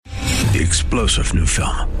The explosive new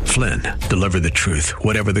film, Flynn, deliver the truth,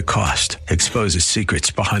 whatever the cost, exposes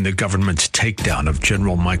secrets behind the government's takedown of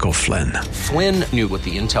General Michael Flynn. Flynn knew what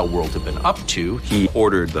the intel world had been up to. He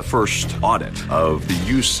ordered the first audit of the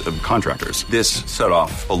use of contractors. This set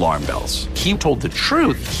off alarm bells. He told the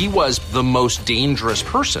truth. He was the most dangerous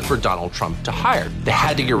person for Donald Trump to hire. They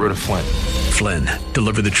had to get rid of Flynn. Flynn,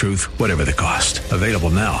 deliver the truth, whatever the cost. Available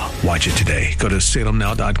now. Watch it today. Go to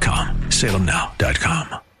salemnow.com.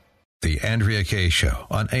 salemnow.com. The Andrea Kaye Show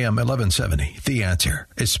on AM 1170. The Answer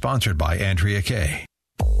is sponsored by Andrea Kaye.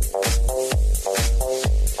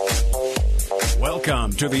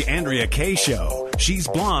 Welcome to the Andrea Kaye Show. She's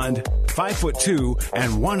blonde, 5'2",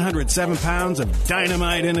 and 107 pounds of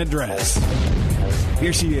dynamite in a dress.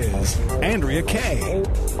 Here she is, Andrea Kaye.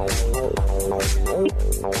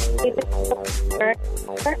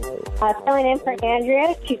 Filling in for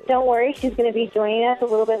Andrea. Don't worry, she's going to be joining us a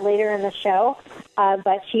little bit later in the show.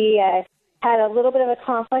 But she had a little bit of a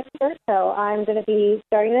conflict here, so I'm going to be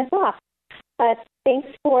starting this off. Thanks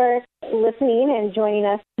for listening and joining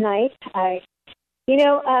us tonight. I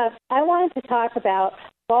wanted to talk about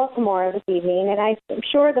Baltimore this evening, and I'm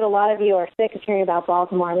sure that a lot of you are sick of hearing about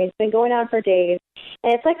Baltimore. I mean, it's been going on for days,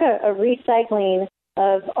 and it's like a recycling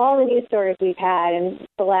of all the news stories we've had in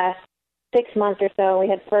the last 6 months or so. We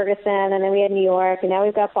had Ferguson, and then we had New York, and now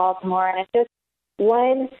we've got Baltimore, and it's just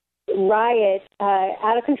one riot,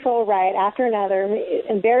 out of control riot after another,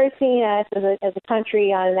 embarrassing us as a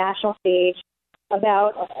country on a national stage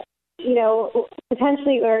about,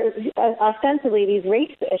 potentially or ostensibly these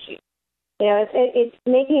race issues. It's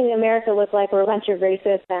making America look like we're a bunch of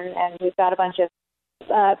racists and we've got a bunch of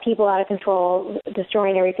people out of control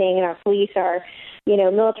destroying everything, and our police are,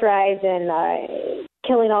 militarized and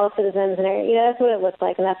killing all the citizens, and that's what it looks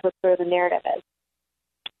like, and that's what sort of the narrative is.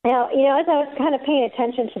 Now, as I was kind of paying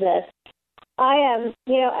attention to this, I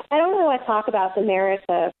don't really want to talk about the merits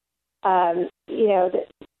of,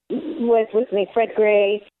 with Fred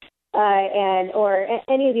Gray or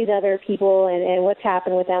any of these other people and what's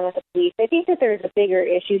happened with them with the police. I think that there's a bigger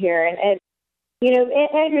issue here, and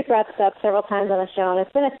Andrew's brought this up several times on the show, and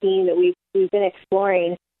it's been a theme that we've been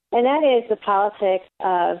exploring, and that is the politics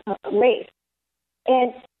of race.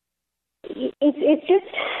 And it's just.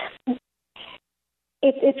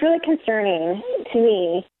 It's really concerning to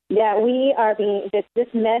me that we are this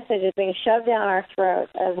message is being shoved down our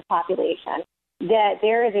throats as a population, that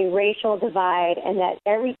there is a racial divide, and that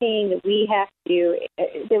everything that we have to do,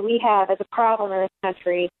 that we have as a problem in this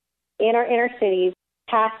country, in our inner cities,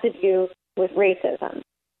 has to do with racism.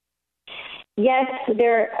 Yes,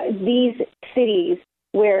 there are these cities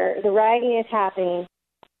where the rioting is happening.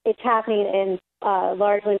 It's happening in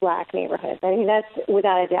largely black neighborhoods. I mean, that's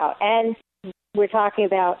without a doubt. And we're talking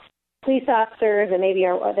about police officers and maybe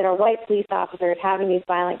that are white police officers having these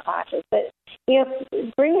violent clashes. But,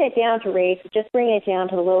 bringing it down to race, just bringing it down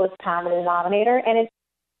to the lowest common denominator, and it's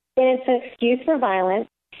an excuse for violence,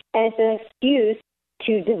 and it's an excuse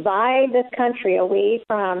to divide this country away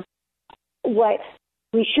from what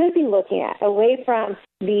we should be looking at, away from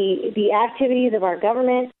the activities of our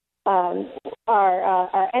government,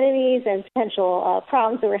 our enemies and potential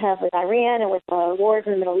problems that we have with Iran and with wars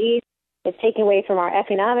in the Middle East. It's taken away from our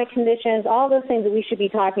economic conditions, all those things that we should be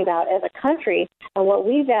talking about as a country and what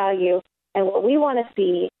we value and what we want to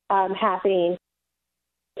see happening,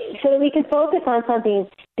 so that we can focus on something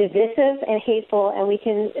divisive and hateful, and we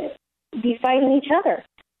can be fighting each other.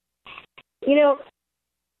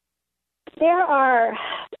 There are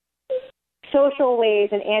social ways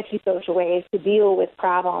and antisocial ways to deal with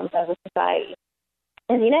problems as a society.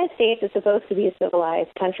 And the United States is supposed to be a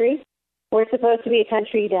civilized country. We're supposed to be a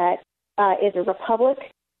country that is a republic,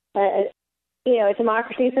 a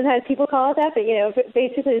democracy. Sometimes people call it that, but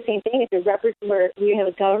basically the same thing. Where we have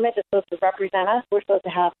a government that's supposed to represent us. We're supposed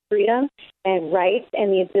to have freedom and rights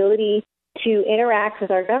and the ability to interact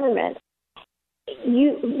with our government.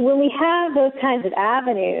 When we have those kinds of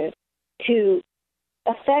avenues to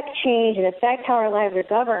affect change and affect how our lives are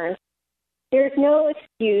governed, there's no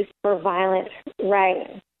excuse for violent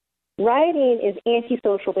rioting. Rioting is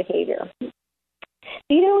antisocial behavior.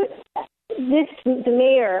 The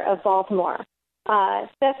mayor of Baltimore,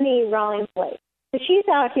 Stephanie Rawlings Blake, so she's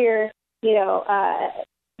out here,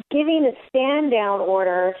 giving a stand-down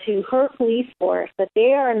order to her police force that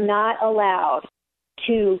they are not allowed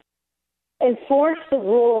to enforce the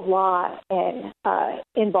rule of law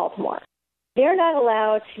in Baltimore. They're not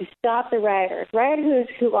allowed to stop the rioters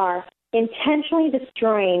who are intentionally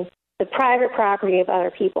destroying the private property of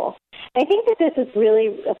other people. I think that this is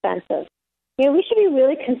really offensive. We should be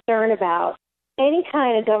really concerned about any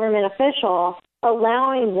kind of government official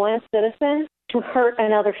allowing one citizen to hurt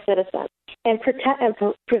another citizen and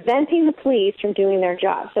preventing the police from doing their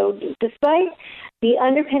job. So despite the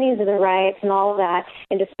underpinnings of the riots and all of that,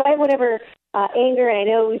 and despite whatever anger, and I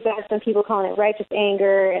know we've got some people calling it righteous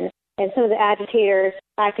anger, and some of the agitators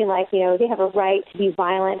acting like, they have a right to be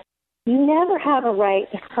violent, you never have a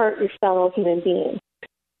right to hurt your fellow human being.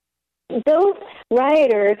 Those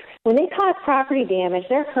rioters, when they cause property damage,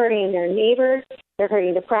 they're hurting their neighbors, they're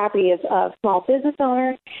hurting the property of small business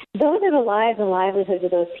owners. Those are the lives and livelihoods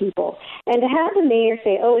of those people. And to have the mayor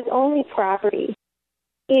say, it's only property,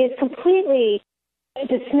 is completely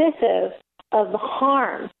dismissive of the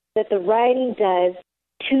harm that the rioting does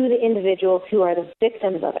to the individuals who are the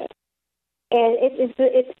victims of it. And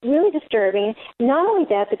it's really disturbing. Not only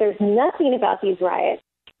that, but there's nothing about these riots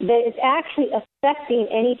that is actually affecting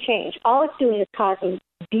any change. All it's doing is causing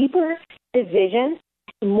deeper division,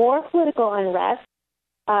 more political unrest,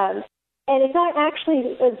 and it's not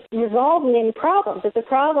actually resolving any problems. But the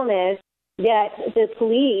problem is that the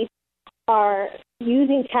police are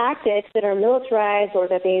using tactics that are militarized or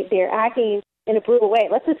that they're acting in a brutal way.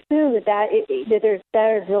 Let's assume that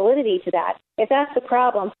there's validity to that. If that's the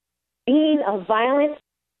problem, being a violent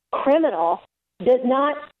criminal does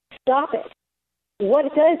not stop it. What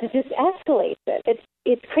it does is just escalates it.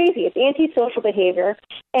 It's crazy. It's antisocial behavior,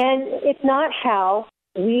 and it's not how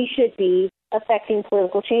we should be affecting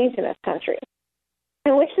political change in this country.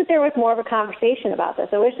 I wish that there was more of a conversation about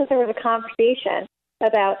this. I wish that there was a conversation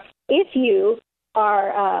about if you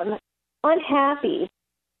are unhappy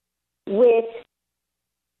with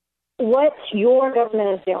what your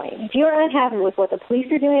government is doing, if you're unhappy with what the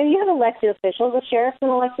police are doing, you have elected officials, the sheriff's an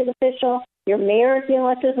elected official, your mayor is an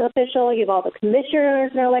elected official, you have all the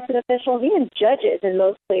commissioners and elected officials, even judges in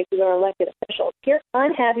most places are elected officials. If you're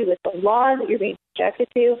unhappy with the laws that you're being subjected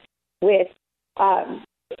to, with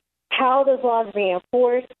how those laws are being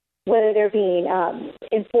enforced, whether they're being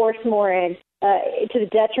enforced more to the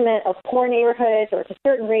detriment of poor neighborhoods or to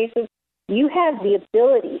certain races, you have the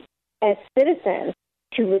ability as citizens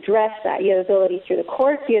to address that. You have the ability through the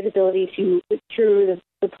courts, you have the ability through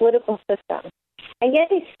the political system. And yet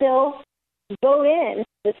they still vote in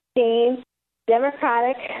the same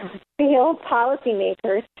Democratic failed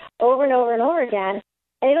policymakers over and over and over again,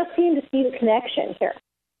 and they don't seem to see the connection here.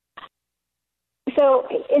 So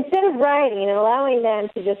instead of rioting and allowing them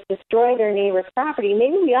to just destroy their neighbor's property,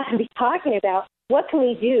 maybe we ought to be talking about what can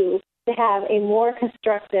we do to have a more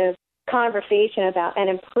constructive conversation about and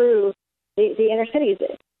improve the inner cities.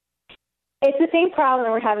 It's the same problem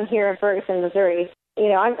that we're having here in Ferguson, Missouri.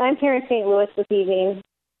 I'm here in St. Louis this evening.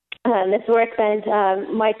 This is where I spend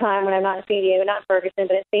my time when I'm not in San Diego, not in Ferguson,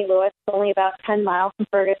 but in St. Louis. It's only about 10 miles from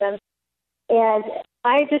Ferguson. And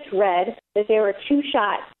I just read that there were 2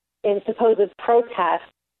 shots in supposed protest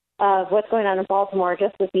of what's going on in Baltimore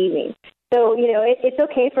just this evening. So, it's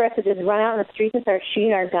okay for us to just run out in the streets and start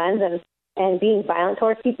shooting our guns and being violent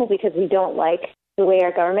towards people because we don't like the way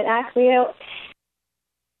our government acts. This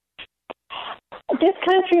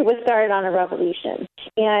country was started on a revolution.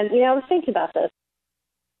 And, I was thinking about this.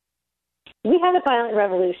 We had a violent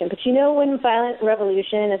revolution, but when violent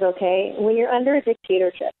revolution is okay? When you're under a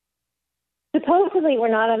dictatorship. Supposedly, we're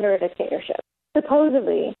not under a dictatorship.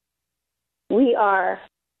 Supposedly, we are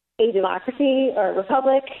a democracy or a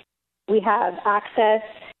republic. We have access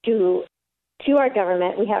to our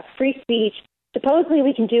government. We have free speech. Supposedly,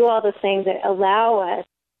 we can do all those things that allow us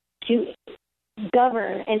to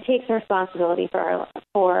govern and take some responsibility for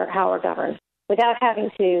how we're governed without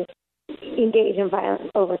having to engage in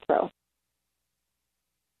violent overthrow.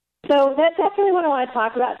 So that's definitely what I want to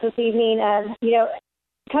talk about this evening.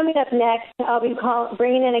 Coming up next, I'll be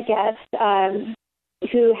bringing in a guest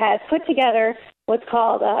who has put together what's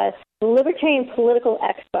called the Libertarian Political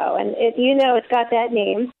Expo. And it's got that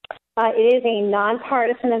name. It is a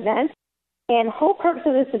nonpartisan event. And the whole purpose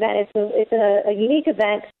of this event is a unique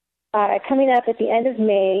event coming up at the end of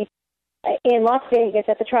May in Las Vegas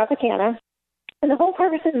at the Tropicana. And the whole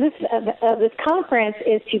purpose of this conference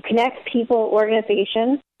is to connect people,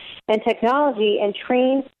 organizations, and technology and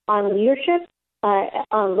train on leadership,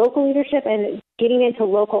 on local leadership, and getting into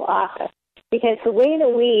local office. Because the way that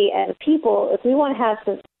we, as people, if we want to have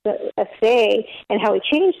a say in how we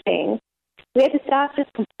change things, we have to stop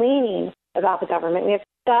just complaining about the government. We have to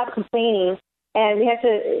stop complaining, and we have to,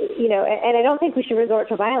 and I don't think we should resort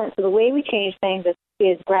to violence. So the way we change things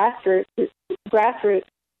is grassroots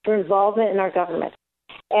for involvement in our government.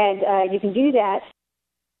 And you can do that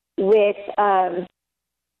with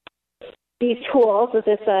these tools that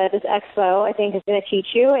this expo, I think, is going to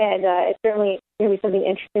teach you, and it's certainly going to be something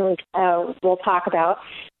interesting we'll talk about.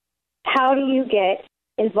 How do you get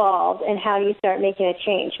involved in how you start making a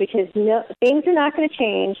change, because things are not going to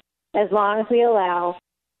change as long as we allow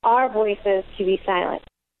our voices to be silent,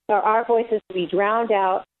 or our voices to be drowned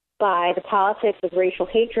out by the politics of racial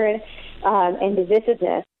hatred and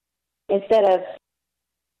divisiveness, instead of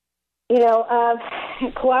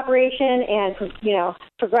cooperation and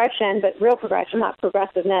progression, but real progression, not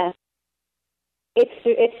progressiveness.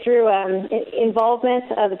 It's through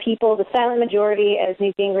involvement of the people, the silent majority, as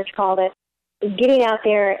Newt Gingrich called it, getting out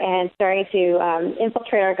there and starting to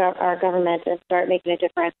infiltrate our government and start making a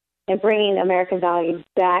difference and bringing American values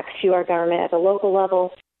back to our government at the local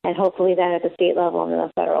level and hopefully then at the state level and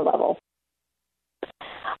the federal level.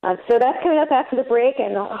 So that's coming up after the break,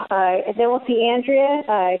 and then we'll see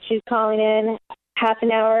Andrea. She's calling in half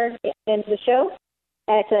an hour into the show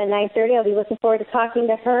at 9:30. I'll be looking forward to talking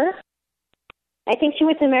to her. I think she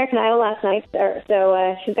went to American Idol last night,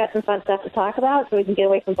 so she's got some fun stuff to talk about, so we can get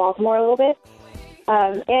away from Baltimore a little bit.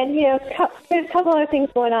 And, there's a couple other things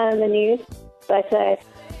going on in the news, but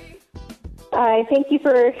I thank you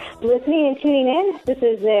for listening and tuning in. This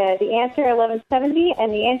is The Answer 1170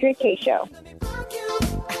 and The Andrea Kaye Show.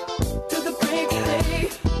 AM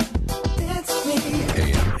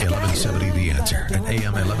 1170 The Answer and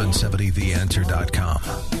AM 1170theanswer.com.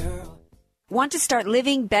 Want to start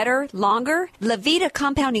living better, longer? Levita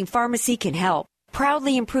Compounding Pharmacy can help.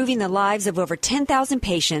 Proudly improving the lives of over 10,000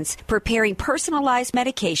 patients, preparing personalized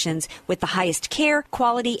medications with the highest care,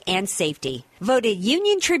 quality, and safety. Voted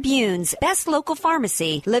Union Tribune's best local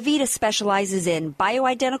pharmacy, Levita specializes in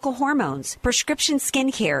bioidentical hormones, prescription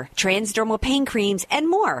skincare, transdermal pain creams, and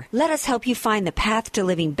more. Let us help you find the path to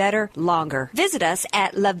living better, longer. Visit us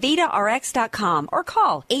at LevitaRx.com or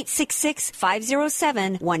call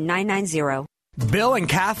 866-507-1990. Bill and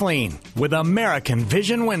Kathleen with American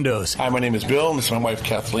Vision Windows. Hi, my name is Bill, and this is my wife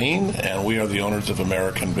Kathleen, and we are the owners of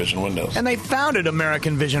American Vision Windows. And they founded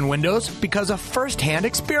American Vision Windows because of first-hand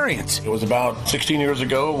experience. It was about 16 years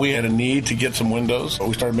ago. We had a need to get some windows.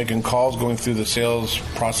 We started making calls, going through the sales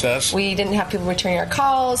process. We didn't have people returning our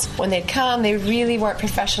calls. When they'd come, they really weren't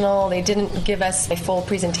professional. They didn't give us a full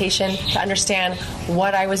presentation to understand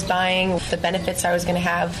what I was buying, the benefits I was going to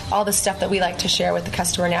have, all the stuff that we like to share with the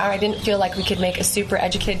customer now. I didn't feel like we could make a super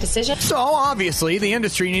educated decision. So obviously the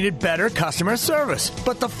industry needed better customer service.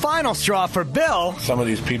 But the final straw for Bill... Some of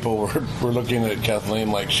these people were looking at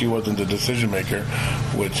Kathleen like she wasn't the decision maker,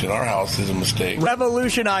 which in our house is a mistake.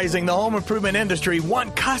 Revolutionizing the home improvement industry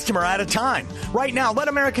one customer at a time. Right now, let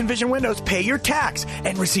American Vision Windows pay your tax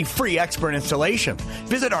and receive free expert installation.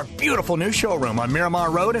 Visit our beautiful new showroom on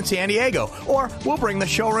Miramar Road in San Diego, or we'll bring the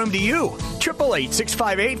showroom to you.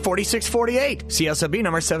 888-658-4648. CSLB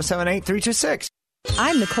number 778326.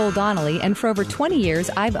 I'm Nicole Donnelly, and for over 20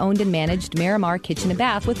 years, I've owned and managed Miramar Kitchen and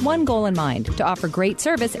Bath with one goal in mind, to offer great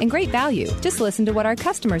service and great value. Just listen to what our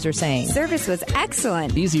customers are saying. Service was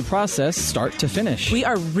excellent. Easy process, start to finish. We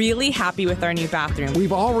are really happy with our new bathroom.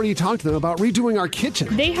 We've already talked to them about redoing our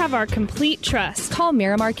kitchen. They have our complete trust. Call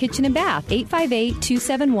Miramar Kitchen and Bath,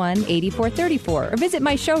 858-271-8434, or visit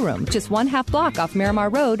my showroom, just one half block off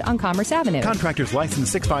Miramar Road on Commerce Avenue. Contractors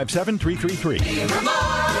license 657-333.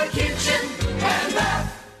 Miramar Kitchen and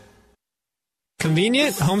Bath.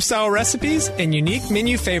 Convenient, home-style recipes, and unique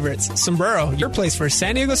menu favorites. Sombrero, your place for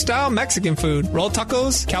San Diego-style Mexican food. Roll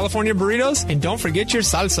tacos, California burritos, and don't forget your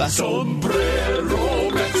salsa. Sombrero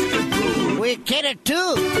Mexican food. We get it,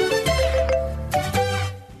 too.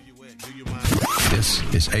 This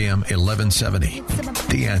is AM 1170.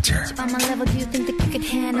 The Answer.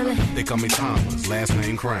 They call me Thomas, last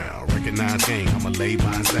name Crown. Recognize gang, I'm a laid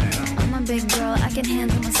by style. I'm a big girl, I can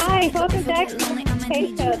handle myself. Hi, welcome back to the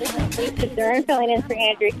Kaye Show. This is Lisa Dern filling in for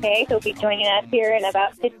Andrea Kaye, who'll be joining us here in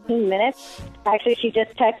about 15 minutes. Actually, she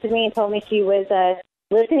just texted me and told me she was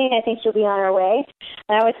listening. I think she'll be on her way.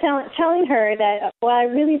 And I was telling her that while I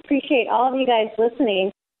really appreciate all of you guys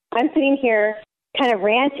listening, I'm sitting here kind of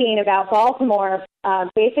ranting about Baltimore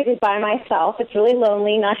basically by myself. It's really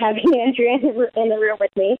lonely not having Andrea in the room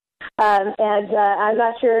with me. And I'm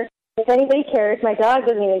not sure if anybody cares. My dog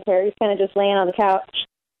doesn't even care. He's kind of just laying on the couch,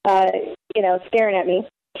 staring at me.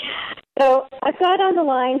 So I've got on the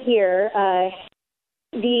line here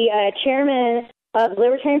the chairman of the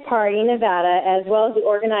Libertarian Party in Nevada, as well as the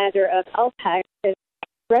organizer of LPAC, is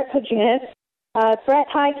Brett Pajunas. Brett,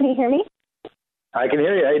 hi, can you hear me? I can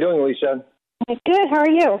hear you. How you doing, Alicia? Good. How are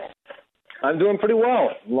you? I'm doing pretty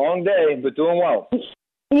well. Long day, but doing well.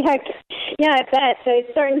 Yeah, I bet. So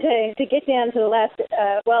it's starting to get down to the last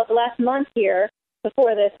month here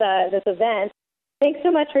before this event. Thanks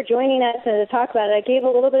so much for joining us to talk about it. I gave a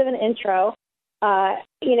little bit of an intro. I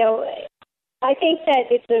think that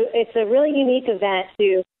it's a really unique event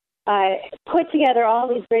to put together all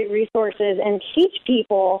these great resources and teach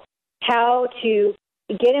people how to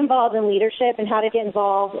get involved in leadership and how to get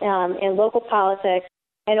involved in local politics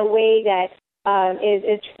in a way that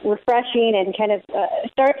is refreshing and kind of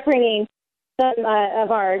starts bringing some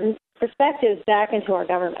of our perspectives back into our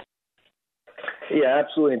government. Yeah,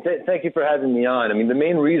 absolutely. And thank you for having me on. I mean, the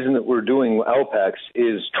main reason that we're doing LPEX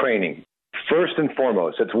is training. First and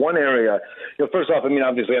foremost, it's one area. First off, I mean,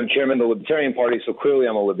 obviously, I'm chairman of the Libertarian Party, so clearly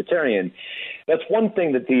I'm a libertarian. That's one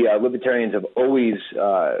thing that the libertarians have always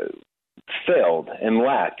failed and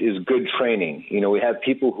lacked is good training. We have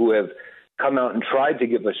people who have come out and tried to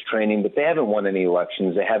give us training, but they haven't won any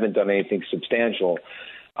elections. They haven't done anything substantial.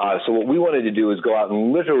 So what we wanted to do is go out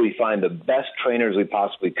and literally find the best trainers we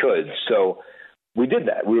possibly could. So we did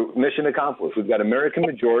that. We were mission accomplished. We've got American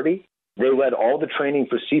Majority. They led all the training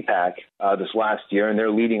for CPAC this last year, and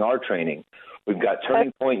they're leading our training. We've got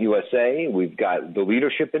Turning Point USA. We've got the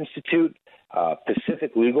Leadership Institute,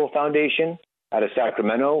 Pacific Legal Foundation out of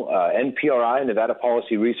Sacramento, NPRI, Nevada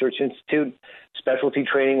Policy Research Institute, specialty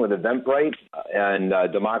training with Eventbrite and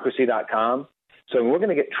Democracy.com. So we're going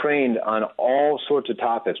to get trained on all sorts of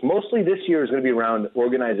topics. Mostly this year is going to be around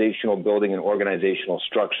organizational building and organizational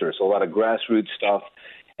structure, so a lot of grassroots stuff.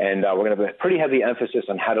 And we're going to have a pretty heavy emphasis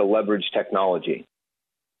on how to leverage technology.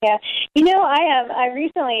 Yeah. I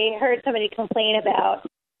recently heard somebody complain about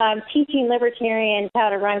teaching libertarians how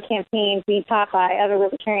to run campaigns being taught by other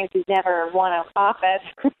libertarians who've never won an office.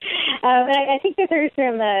 And I think that there's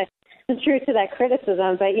some truth to that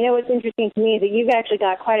criticism. But, what's interesting to me is that you've actually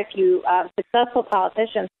got quite a few successful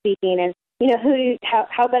politicians speaking. And,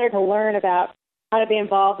 how better to learn about how to be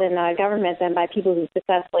involved in government than by people who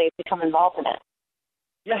successfully become involved in it.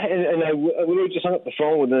 Yeah, and I literally just hung up the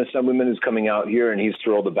phone with an assemblyman who's coming out here, and he's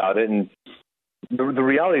thrilled about it. And the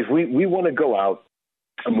reality is we want to go out,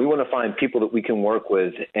 and we want to find people that we can work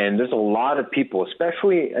with. And there's a lot of people,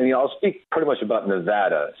 especially, I'll speak pretty much about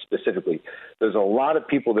Nevada specifically. There's a lot of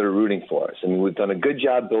people that are rooting for us. We've done a good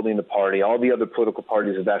job building the party. All the other political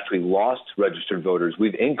parties have actually lost registered voters.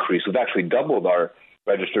 We've increased. We've actually doubled our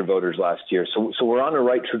registered voters last year. So we're on the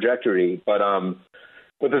right trajectory.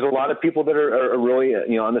 But there's a lot of people that are really,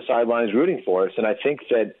 on the sidelines rooting for us. And I think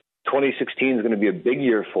that 2016 is going to be a big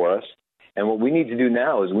year for us. And what we need to do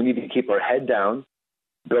now is we need to keep our head down,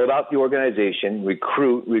 build out the organization,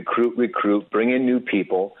 recruit, bring in new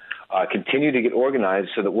people, continue to get organized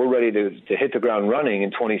so that we're ready to hit the ground running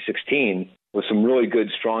in 2016 with some really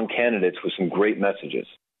good, strong candidates with some great messages.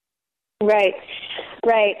 Right.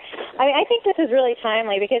 I think this is really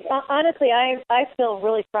timely because honestly, I feel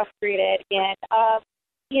really frustrated in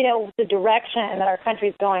the direction that our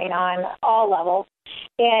country's going on all levels.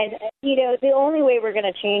 And, the only way we're going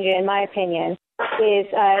to change it, in my opinion, is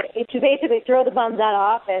to basically throw the bums out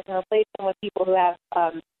of office and replace them with people who have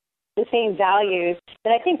the same values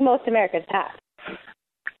that I think most Americans have.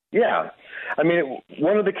 Yeah.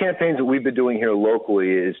 One of the campaigns that we've been doing here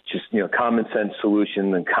locally is just, common sense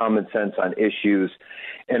solution and common sense on issues.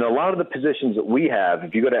 And a lot of the positions that we have,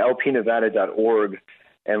 if you go to lpnevada.org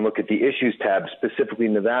and look at the issues tab, specifically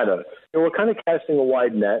Nevada, we're kind of casting a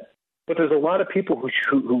wide net, but there's a lot of people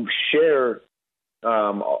who share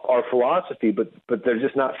our philosophy, but they're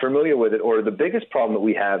just not familiar with it. Or the biggest problem that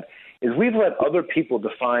we have is we've let other people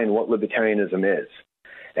define what libertarianism is.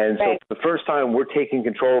 And so for the first time, we're taking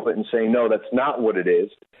control of it and saying, no, that's not what it is.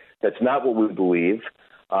 That's not what we believe.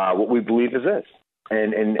 What we believe is this.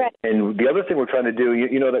 And the other thing we're trying to do,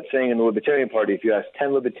 you know that saying in the Libertarian Party, if you ask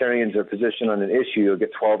 10 libertarians their position on an issue, you'll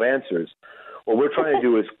get 12 answers. What we're trying to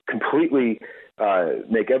do is completely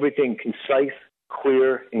make everything concise,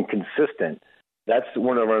 clear, and consistent. That's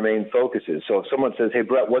one of our main focuses. So if someone says, hey,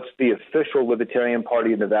 Brett, what's the official Libertarian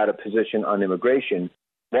Party of Nevada position on immigration?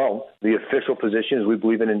 Well, the official position is we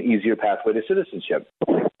believe in an easier pathway to citizenship.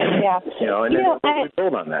 Yeah. We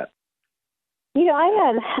build on that.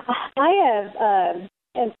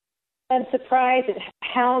 I'm surprised at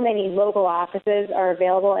how many local offices are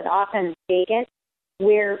available and often vacant,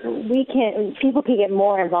 where people can get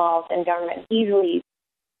more involved in government, easily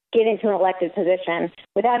get into an elected position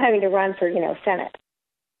without having to run for, Senate.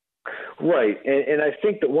 Right. And I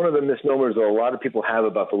think that one of the misnomers that a lot of people have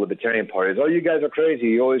about the Libertarian Party is, oh, you guys are crazy.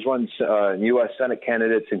 You always run U.S. Senate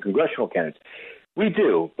candidates and congressional candidates. We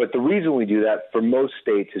do, but the reason we do that for most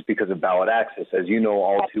states is because of ballot access, as you know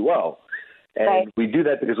all too well. And we do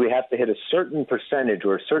that because we have to hit a certain percentage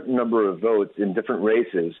or a certain number of votes in different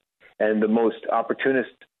races, and the most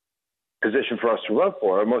opportunist position for us to run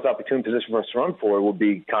for, or most opportune position for us to run for, will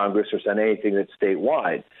be Congress or Senate, anything that's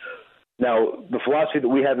statewide. Now, the philosophy that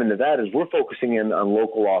we have in Nevada is we're focusing in on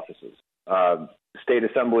local offices. state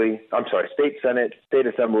senate, state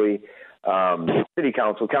assembly, city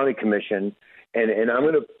council, county commission, and I'm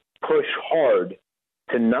going to push hard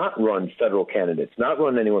to not run federal candidates, not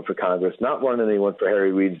run anyone for Congress, not run anyone for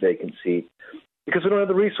Harry Reid's vacant seat, because we don't have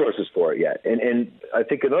the resources for it yet. And I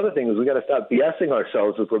think another thing is we got to stop BSing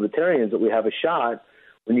ourselves as libertarians that we have a shot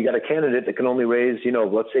when you got a candidate that can only raise,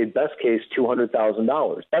 let's say best case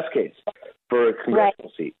 $200,000, best case for a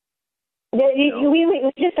congressional seat.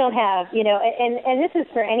 We just don't have, and this is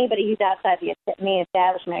for anybody who's outside the main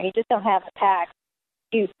establishment. You just don't have the tax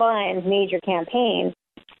to fund major campaigns.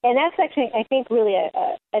 And that's actually, I think, really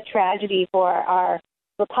a tragedy for our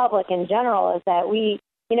republic in general, is that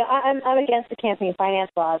I'm against the campaign finance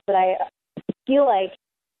laws, but I feel like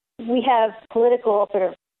we have political sort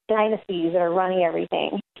of dynasties that are running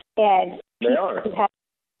everything. And they are. Who have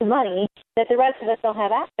the money that the rest of us don't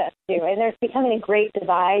have access to. And there's becoming a great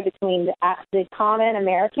divide between the common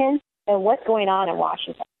American and what's going on in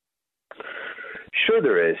Washington. Sure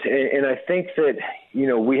there is. And I think that,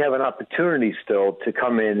 we have an opportunity still to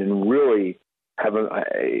come in and really have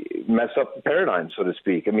mess up the paradigm, so to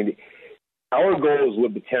speak. I mean, our goal as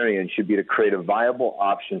libertarians should be to create a viable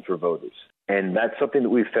option for voters. And that's something that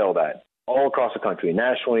we've failed at all across the country,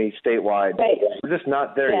 nationally, statewide. Right. We're just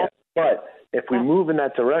not there yet. But if we move in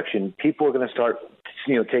that direction, people are going to start,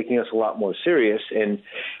 taking us a lot more serious. And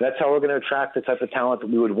that's how we're going to attract the type of talent that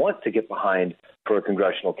we would want to get behind for a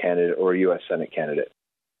congressional candidate or a U.S. Senate candidate.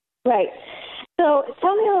 Right. So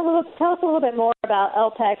tell us a little bit more about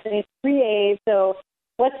LPEX. I mean, 3A. So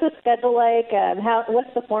what's the schedule like?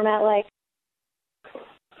 What's the format like?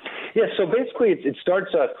 Yeah, so basically it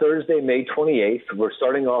starts Thursday, May 28th. We're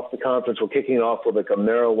starting off the conference. We're kicking off with like a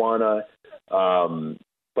marijuana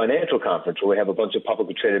financial conference where we have a bunch of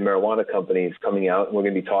publicly traded marijuana companies coming out, and we're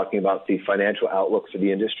going to be talking about the financial outlook for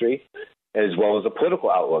the industry as well as a political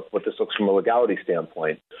outlook, what this looks from a legality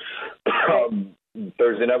standpoint.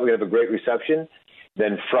 Thursday night, we're going to have a great reception.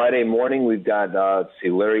 Then Friday morning, we've got,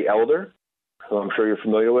 Larry Elder, who I'm sure you're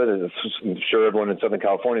familiar with. I'm sure everyone in Southern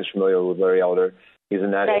California is familiar with Larry Elder. He's a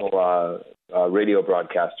national radio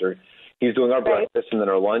broadcaster. He's doing our breakfast, and then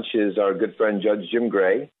our lunch is our good friend Judge Jim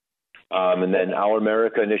Gray. And then Our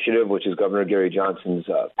America Initiative, which is Governor Gary Johnson's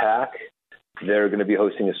PAC. They're going to be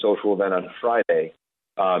hosting a social event on Friday.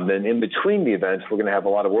 Then in between the events, we're going to have a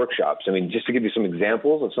lot of workshops. I mean, just to give you some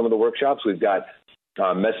examples of some of the workshops, we've got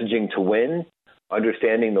messaging to win,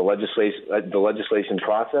 understanding the legislation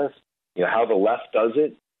process, how the left does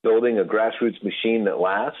it, building a grassroots machine that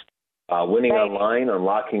lasts, winning online,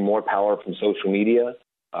 unlocking more power from social media,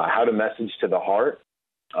 how to message to the heart,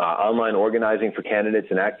 online organizing for candidates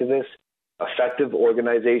and activists, effective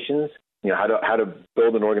organizations, how to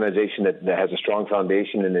build an organization that has a strong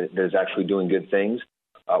foundation and that is actually doing good things,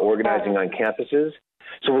 organizing on campuses.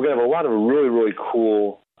 So we're going to have a lot of really, really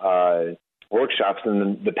cool workshops. And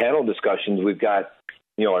then the panel discussions, we've got,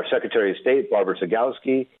 our Secretary of State, Barbara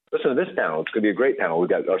Sagowski. Listen to this panel. It's going to be a great panel. We've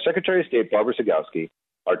got our Secretary of State, Barbara Sagowski,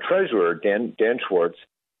 our Treasurer, Dan Schwartz,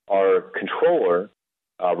 our Controller,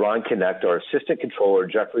 Ron Kinect, our Assistant Controller,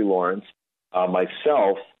 Jeffrey Lawrence,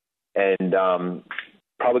 myself, and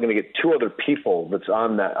probably going to get two other people that's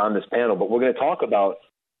on this panel. But we're going to talk about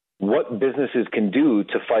what businesses can do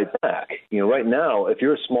to fight back. Right now, if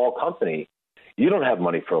you're a small company, you don't have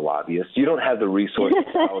money for a lobbyist. You don't have the resources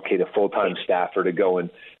to allocate a full-time staffer to go and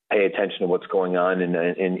pay attention to what's going on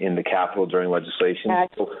in the Capitol during legislation.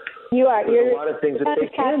 So there's a lot of things that they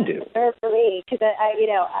can do. For me, because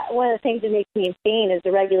one of the things that makes me insane is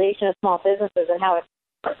the regulation of small businesses and how it's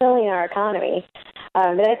killing our economy.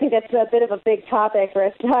 And I think that's a bit of a big topic for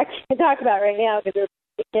us to talk about right now because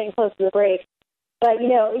we're getting close to the break. But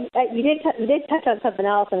you did touch on something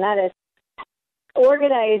else, and that is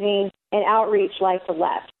organizing and outreach like the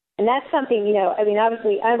left. And that's something,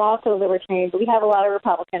 obviously I'm also a libertarian, but we have a lot of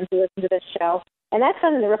Republicans who listen to this show, and that's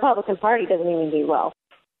something the Republican Party doesn't even do well.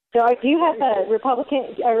 So do you have are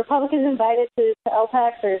Republicans invited to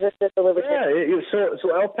LPEX, or is this just a libertarian? Yeah, so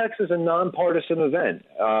LPEX is a nonpartisan event.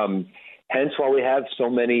 Hence why we have so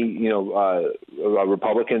many,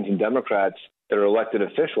 Republicans and Democrats that are elected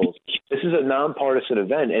officials. This is a nonpartisan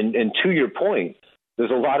event. And to your point,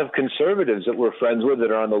 there's a lot of conservatives that we're friends with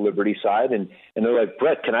that are on the Liberty side. And they're like,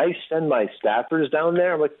 Brett, can I send my staffers down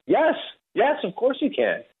there? I'm like, yes, of course you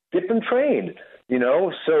can. Get them trained.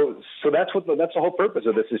 So that's the whole purpose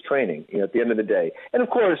of this is training, at the end of the day. And of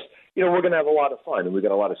course, we're going to have a lot of fun, and we've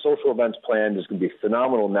got a lot of social events planned. There's going to be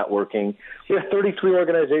phenomenal networking. We have 33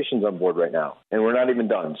 organizations on board right now, and we're not even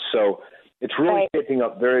done. So it's really shaping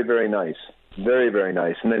up very, very nice. Very, very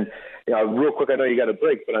nice. And then, real quick, I know you got a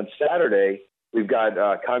break, but on Saturday, We've got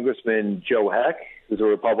Congressman Joe Heck, who's a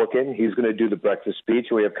Republican. He's going to do the breakfast speech.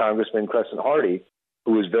 We have Congressman Crescent Hardy,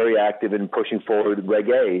 who is very active in pushing forward Reg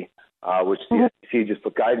A, which the SEC just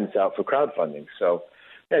put guidance out for crowdfunding. So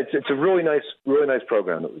yeah, it's a really nice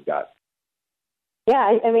program that we've got.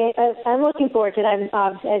 Yeah, I mean, I'm looking forward to it. As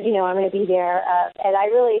you know, I'm going to be there, and I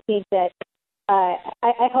really think that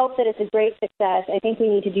I hope that it's a great success. I think we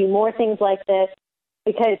need to do more things like this,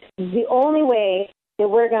 because the only way that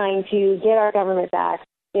we're going to get our government back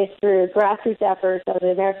is through grassroots efforts of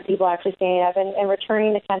the American people actually standing up and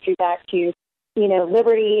returning the country back to,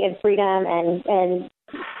 liberty and freedom and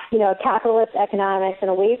capitalist economics,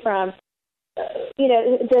 and away from,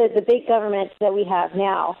 the big government that we have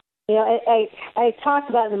now. I talked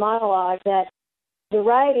about in the monologue that the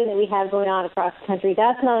rioting that we have going on across the country,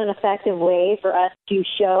 that's not an effective way for us to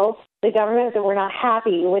show the government that we're not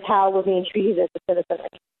happy with how we're being treated as a citizenry.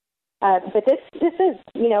 But this is,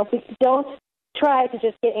 we don't try to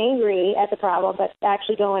just get angry at the problem, but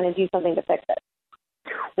actually go in and do something to fix it.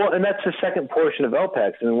 Well, and that's the second portion of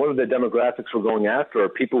LPEX. And one of the demographics we're going after are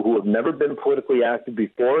people who have never been politically active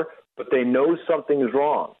before, but they know something is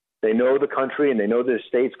wrong. They know the country and they know their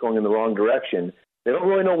state's going in the wrong direction. They don't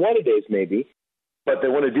really know what it is, maybe, but they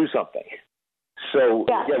want to do something. So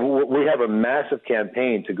we have a massive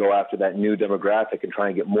campaign to go after that new demographic and try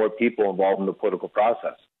and get more people involved in the political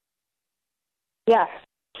process. Yeah.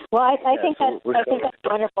 Well, I think that's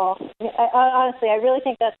wonderful. Honestly, I really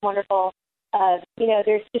think that's wonderful.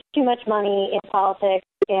 There's just too much money in politics,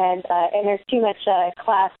 and there's too much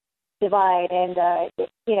class divide, and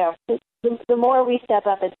the more we step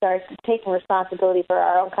up and start taking responsibility for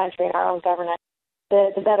our own country and our own government,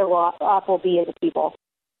 the better off we'll be as a people.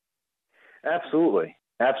 Absolutely.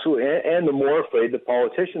 And the more afraid the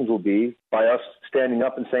politicians will be by us standing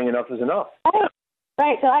up and saying enough is enough.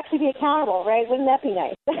 Right. They'll actually be accountable, right? Wouldn't that be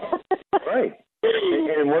nice? Right.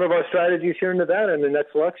 And one of our strategies here in Nevada in the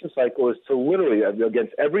next election cycle is to literally,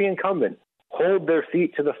 against every incumbent, hold their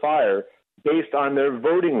feet to the fire based on their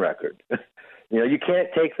voting record. You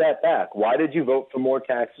can't take that back. Why did you vote for more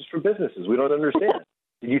taxes for businesses? We don't understand.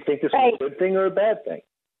 Do you think this is a good thing or a bad thing?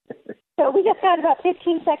 So we just got about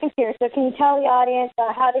 15 seconds here. So can you tell the audience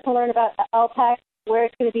how they can learn about LPEX, where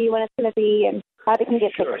it's going to be, when it's going to be, and how they can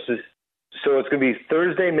get tickets? So it's going to be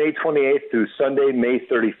Thursday, May 28th through Sunday, May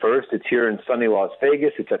 31st. It's here in sunny Las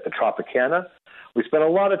Vegas. It's at the Tropicana. We spent a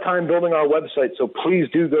lot of time building our website, so please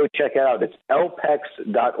do go check it out. It's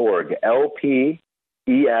lpex.org,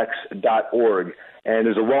 LPEX.org. And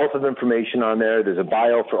there's a wealth of information on there. There's a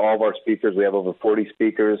bio for all of our speakers. We have over 40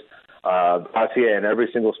 speakers, dossier and every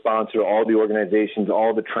single sponsor, all the organizations,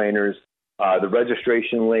 all the trainers, the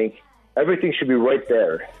registration link. Everything should be right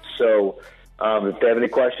there. So if they have any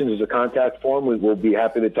questions, there's a contact form. We will be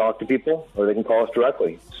happy to talk to people, or they can call us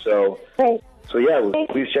directly. So, please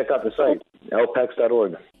check out the site,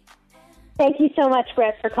 lpex.org. Thank you so much,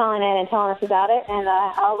 Brett, for calling in and telling us about it, and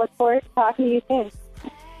I'll look forward to talking to you soon.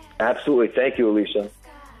 Absolutely. Thank you, Alicia.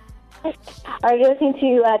 Are you listening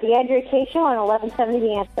to the Andrea Kaye Show on 1170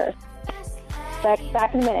 The Answer?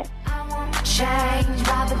 Back in a minute.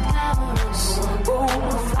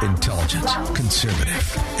 Intelligent,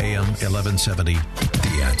 conservative, AM 1170,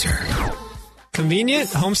 The Answer.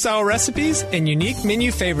 Convenient, home-style recipes, and unique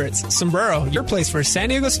menu favorites. Sombrero, your place for San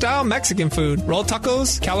Diego-style Mexican food. Roll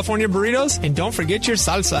tacos, California burritos, and don't forget your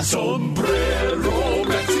salsa. Sombrero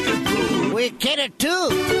Mexican food. We get it, too.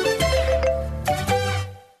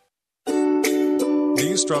 Do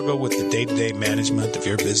you struggle with the day-to-day management of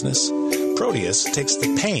your business? Proteus takes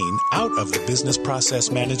the pain out of the business process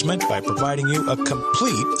management by providing you a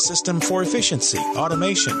complete system for efficiency,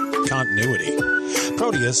 automation, continuity.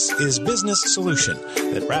 Proteus is business solution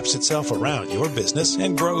that wraps itself around your business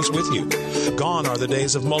and grows with you. Gone are the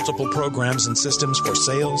days of multiple programs and systems for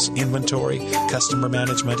sales, inventory, customer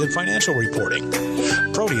management, and financial reporting.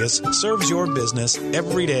 Proteus serves your business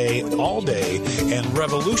every day, all day, and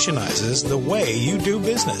revolutionizes the way you do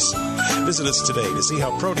business. Visit us today to see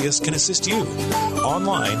how Proteus can assist you.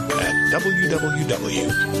 Online at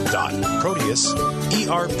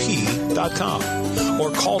www.proteuserp.com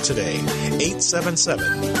or call today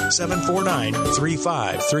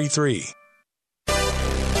 877-749-3533.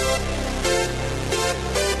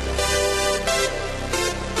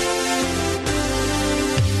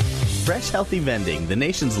 Fresh Healthy Vending, the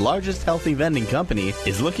nation's largest healthy vending company,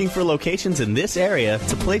 is looking for locations in this area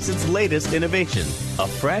to place its latest innovation, a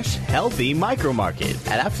fresh, healthy micro market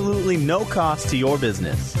at absolutely no cost to your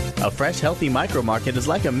business. A fresh, healthy micro market is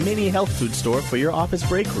like a mini health food store for your office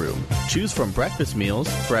break room. Choose from breakfast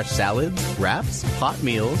meals, fresh salads, wraps, hot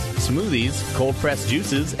meals, smoothies, cold-pressed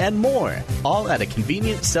juices, and more, all at a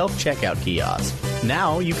convenient self-checkout kiosk.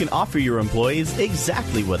 Now you can offer your employees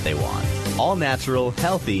exactly what they want. All natural,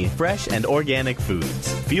 healthy, fresh, and organic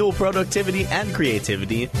foods. Fuel productivity and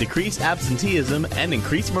creativity, decrease absenteeism, and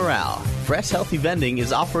increase morale. Fresh Healthy Vending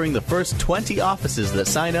is offering the first 20 offices that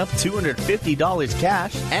sign up $250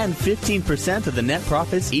 cash and 15% of the net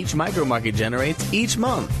profits each micromarket generates each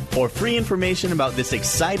month. For free information about this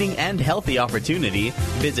exciting and healthy opportunity,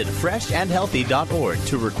 visit freshandhealthy.org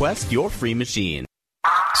to request your free machine.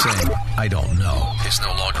 Saying, I don't know, is no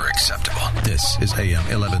longer acceptable. This is AM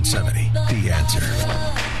 1170, The Answer.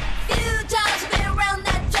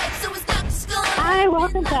 Hi,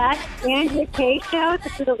 welcome back. Andrea K. Show.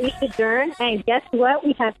 This is Alicia Dern. And guess what?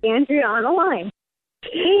 We have Andrea on the line.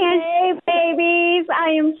 Hey, babies. I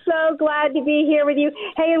am so glad to be here with you.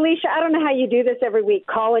 Hey, Alicia, I don't know how you do this every week,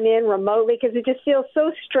 calling in remotely, because it just feels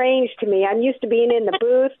so strange to me. I'm used to being in the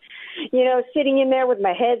booth, you know, sitting in there with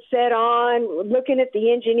my headset on, looking at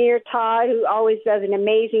the engineer, Todd, who always does an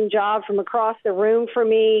amazing job from across the room for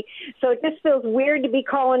me. So it just feels weird to be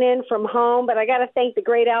calling in from home, but I got to thank the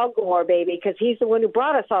great Al Gore, baby, because he's the one who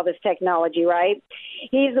brought us all this technology, right?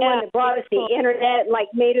 He's the one that brought us the internet and, like,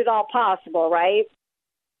 made it all possible, right?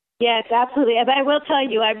 Yes, absolutely. But I will tell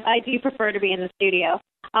you, I do prefer to be in the studio.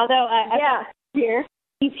 Although I'm here,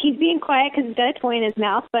 he's being quiet because he's got a toy in his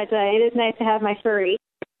mouth, but it is nice to have my furry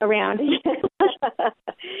around.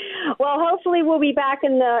 Well, hopefully we'll be back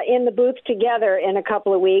in the booth together in a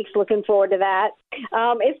couple of weeks. Looking forward to that.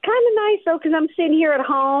 It's kind of nice, though, because I'm sitting here at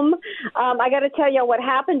home. I got to tell you what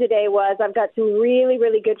happened today was I've got some really,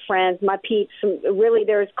 really good friends, my peeps, really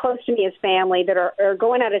they're as close to me as family, that are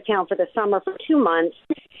going out of town for the summer for 2 months.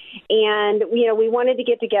 And, you know, we wanted to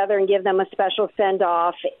get together and give them a special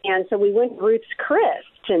send-off. And so we went to Ruth's Chris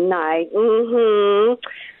tonight.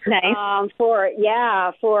 Nice. For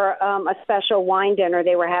a special wine dinner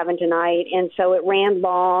they were having tonight. And so it ran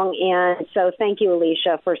long. And so thank you,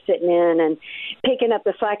 Alicia, for sitting in and picking up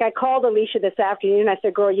the slack. I called Alicia this afternoon. I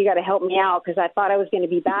said, girl, you got to help me out, because I thought I was going to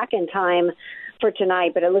be back in time for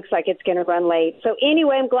tonight, but it looks like it's going to run late. So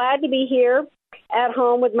anyway, I'm glad to be here at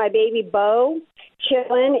home with my baby Bo,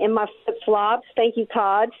 chilling in my flip-flops. Thank you,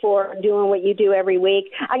 Todd, for doing what you do every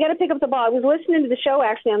week. I got to pick up the ball. I was listening to the show,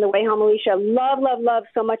 actually, on the way home, Alicia. Love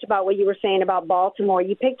so much about what you were saying about Baltimore.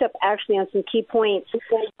 You picked up, actually, on some key points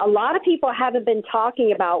a lot of people haven't been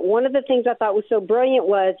talking about. One of the things I thought was so brilliant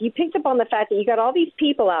was you picked up on the fact that you got all these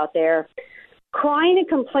people out there crying and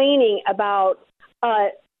complaining about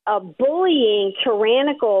a bullying,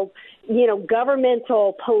 tyrannical, you know,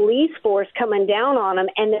 governmental police force coming down on them.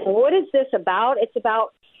 And then what is this about? It's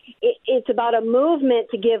about a movement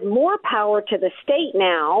to give more power to the state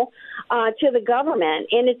now, to the government.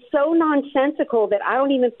 And it's so nonsensical that I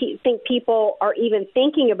don't even think people are even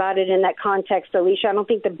thinking about it in that context, Alicia. I don't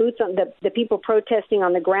think the people protesting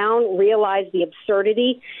on the ground realize the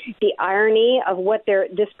absurdity, the irony of what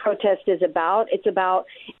this protest is about. It's about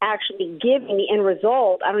actually giving the end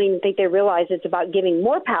result. I don't even think they realize it's about giving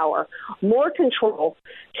more power, more control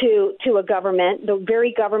to a government, the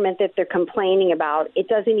very government that they're complaining about. It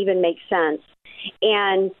doesn't even make sense.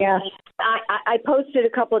 And I posted a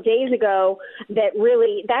couple of days ago that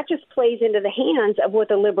just plays into the hands of what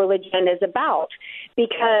the liberal agenda is about,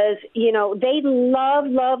 because, you know, they love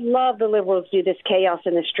the liberals do this chaos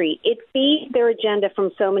in the street. It feeds their agenda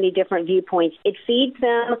from so many different viewpoints. It feeds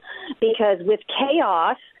them because with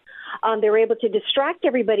chaos, they're able to distract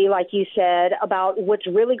everybody, like you said, about what's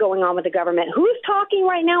really going on with the government. Who's talking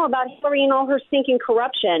right now about Hillary and all her stinking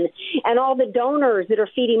corruption and all the donors that are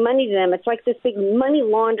feeding money to them? It's like this big money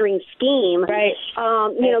laundering scheme, right?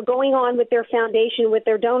 You know, going on with their foundation, with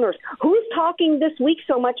their donors. Who's talking this week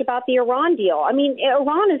so much about the Iran deal? I mean,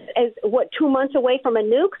 Iran is 2 months away from a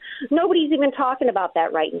nuke? Nobody's even talking about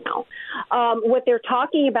that right now. What they're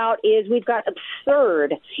talking about is we've got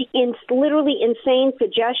absurd, literally insane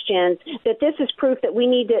suggestions that this is proof that we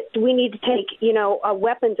need to take, you know,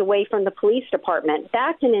 weapons away from the police department.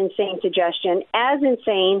 That's an insane suggestion, as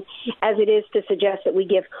insane as it is to suggest that we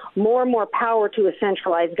give more and more power to a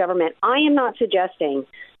centralized government. I am not suggesting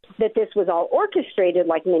that this was all orchestrated,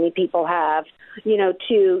 like many people have,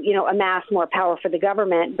 to amass more power for the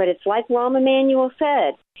government. But it's like Rahm Emanuel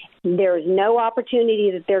said, there's no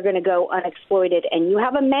opportunity that they're going to go unexploited. And you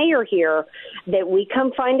have a mayor here that we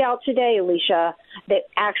come find out today, Alicia, that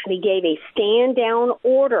actually gave a stand-down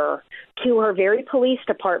order to her very police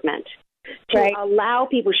department to allow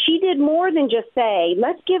people. She did more than just say,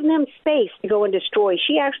 let's give them space to go and destroy.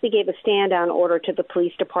 She actually gave a stand-down order to the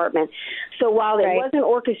police department. So while it wasn't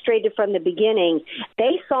orchestrated from the beginning,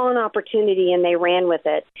 they saw an opportunity and they ran with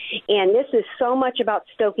it. And this is so much about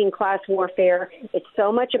stoking class warfare. It's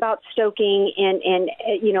so much about stoking and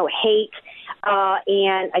hate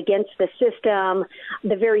and against the system.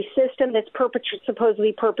 The very system that's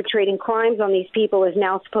supposedly perpetrating crimes on these people is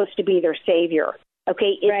now supposed to be their savior.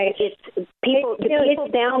 Okay, it's people, people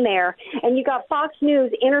down there, and you got Fox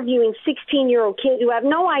News interviewing 16-year-old kids who have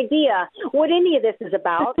no idea what any of this is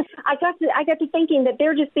about. I got to thinking that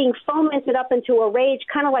they're just being fomented up into a rage,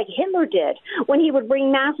 kind of like Hitler did when he would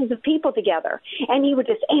bring masses of people together, and he would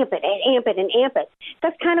just amp it and amp it and amp it.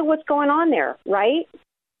 That's kind of what's going on there, right?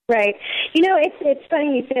 Right. It's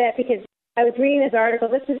funny you say that because I was reading this article.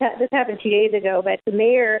 This happened 2 days ago, but the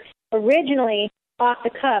mayor originally, off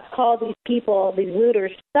the cuff, called these people, these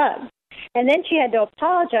looters, thugs. And then she had to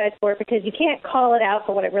apologize for it because you can't call it out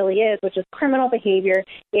for what it really is, which is criminal behavior.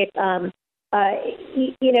 It's,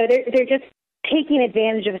 they're just taking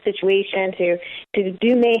advantage of a situation to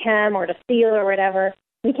do mayhem or to steal or whatever.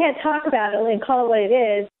 You can't talk about it and call it what it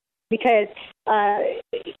is because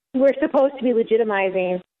we're supposed to be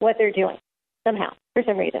legitimizing what they're doing somehow, for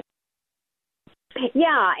some reason.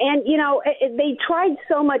 Yeah, and, they tried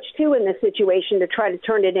so much, too, in this situation to try to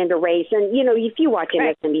turn it into race. And, if you watch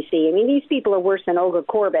MSNBC, I mean, these people are worse than Olga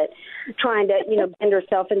Corbett trying to, bend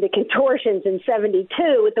herself into contortions in 72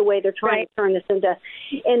 with the way they're trying to turn this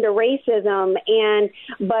into racism.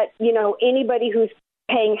 But, anybody who's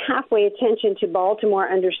paying halfway attention to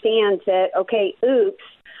Baltimore understands that, okay, oops,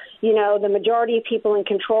 the majority of people in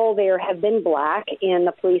control there have been black in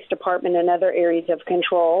the police department and other areas of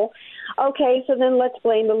control. Okay, so then let's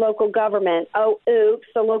blame the local government. Oh, oops,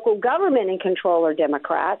 the local government in control are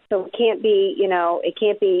Democrats, so it can't be,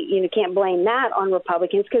 can't blame that on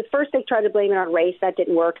Republicans because first they tried to blame it on race, that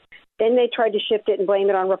didn't work. Then they tried to shift it and blame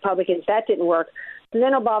it on Republicans, that didn't work. And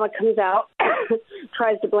then Obama comes out,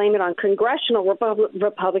 tries to blame it on congressional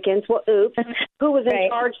Republicans. Well, oops, who was in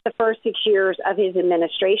charge the first 6 years of his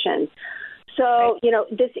administration? So,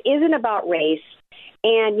 this isn't about race.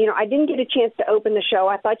 And, I didn't get a chance to open the show.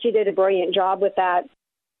 I thought you did a brilliant job with that.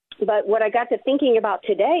 But what I got to thinking about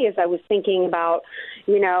today is I was thinking about,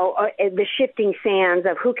 the shifting sands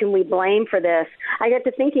of who can we blame for this. I got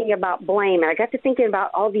to thinking about blame. And I got to thinking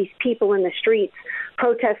about all these people in the streets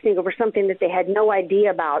protesting over something that they had no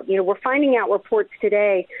idea about. We're finding out reports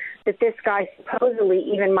today that this guy supposedly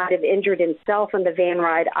even might have injured himself in the van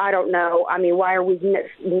ride. I don't know. I mean, why are we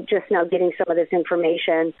just now getting some of this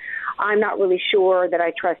information? I'm not really sure that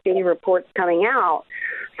I trust any reports coming out.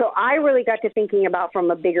 So I really got to thinking about from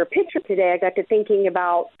a bigger picture today. I got to thinking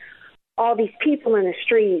about all these people in the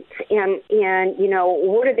streets and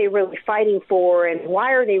what are they really fighting for and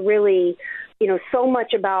why are they really, so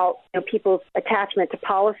much about people's attachment to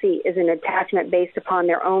policy is an attachment based upon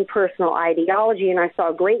their own personal ideology. And I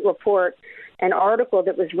saw a great report, an article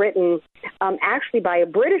that was written actually by a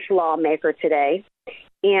British lawmaker today.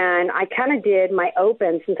 And I kind of did my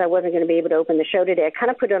open, since I wasn't going to be able to open the show today. I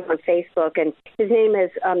kind of put it on Facebook, and his name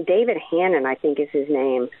is David Hannon, I think is his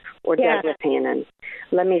name, or Douglas Hannon.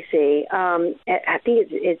 Let me see. I think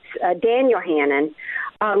it's Daniel Hannon,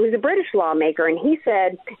 who's a British lawmaker, and he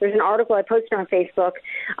said, there's an article I posted on Facebook,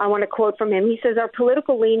 I want to quote from him. He says, our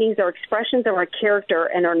political leanings are expressions of our character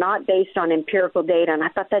and are not based on empirical data. And I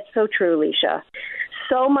thought that's so true, Alicia.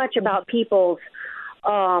 So much about people's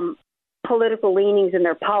political leanings and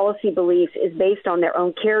their policy beliefs is based on their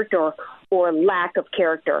own character or lack of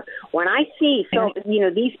character. When I see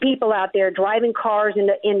these people out there driving cars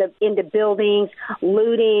into buildings,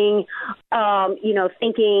 looting,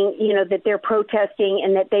 thinking that they're protesting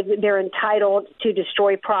and that they're entitled to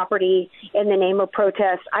destroy property in the name of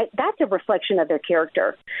protest, that's a reflection of their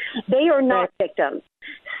character. They are not victims.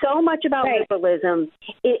 So much about liberalism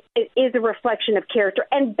is a reflection of character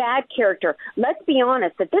and bad character. Let's be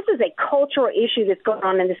honest that this is a cultural issue that's going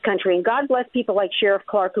on in this country. And God bless people like Sheriff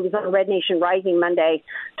Clark, who was on Red Nation Rising Monday,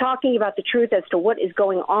 talking about the truth as to what is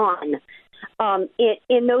going on.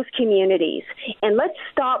 in those communities. And let's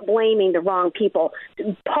stop blaming the wrong people.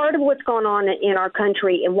 Part of what's going on in our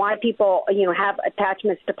country and why people, have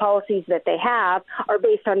attachments to policies that they have are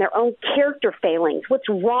based on their own character failings. What's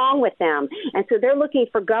wrong with them? And so they're looking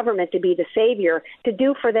for government to be the savior, to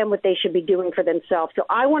do for them what they should be doing for themselves. So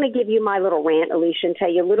I want to give you my little rant, Alicia, and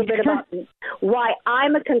tell you a little bit about why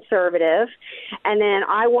I'm a conservative. And then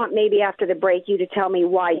I want maybe after the break you to tell me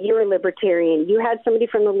why you're a libertarian. You had somebody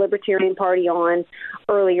from the Libertarian Party on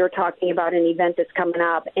earlier talking about an event that's coming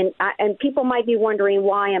up, and people might be wondering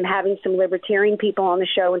why I'm having some libertarian people on the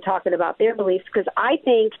show and talking about their beliefs, because I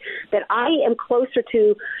think that I am closer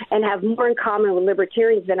to and have more in common with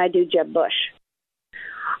libertarians than I do Jeb Bush.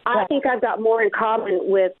 I think I've got more in common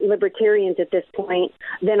with libertarians at this point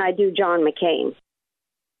than I do John McCain.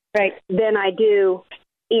 Right. Than I do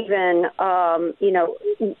even,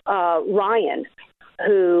 Ryan,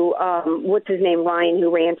 who, what's his name, Ryan, who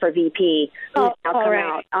ran for VP. Paul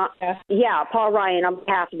Ryan. Paul Ryan on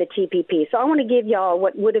behalf of the TPP. So I want to give y'all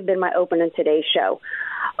what would have been my open in today's show.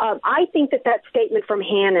 I think that statement from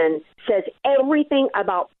Hannon says everything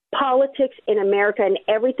about politics in America and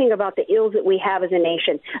everything about the ills that we have as a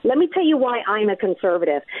nation. Let me tell you why I'm a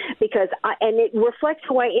conservative, because and it reflects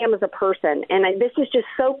who I am as a person, and this is just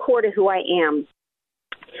so core to who I am.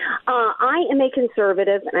 I am a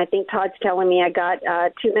conservative, and I think Todd's telling me I got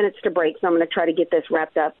 2 minutes to break, so I'm going to try to get this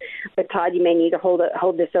wrapped up. But, Todd, you may need to hold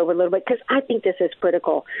this over a little bit, because I think this is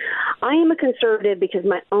critical. I am a conservative because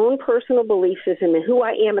my own personal belief system and who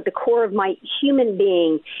I am at the core of my human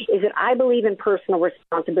being is that I believe in personal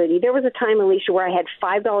responsibility. There was a time, Alicia, where I had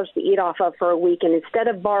 $5 to eat off of for a week, and instead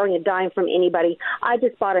of borrowing a dime from anybody, I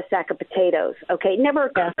just bought a sack of potatoes. Okay, it never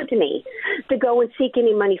occurred to me to go and seek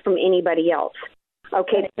any money from anybody else.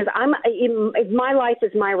 Okay, because my life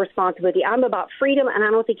is my responsibility. I'm about freedom, and I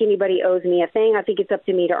don't think anybody owes me a thing. I think it's up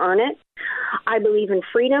to me to earn it. I believe in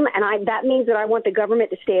freedom, and that means that I want the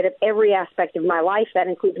government to stay out of every aspect of my life. That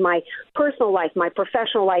includes my personal life, my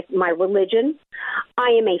professional life, my religion.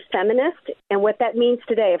 I am a feminist, and what that means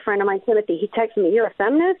today, a friend of mine, Timothy, he texted me, "You're a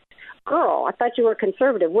feminist? Girl, I thought you were a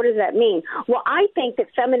conservative. What does that mean?" Well, I think that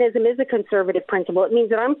feminism is a conservative principle. It means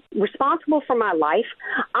that I'm responsible for my life.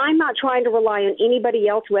 I'm not trying to rely on anybody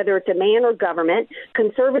else, whether it's a man or government.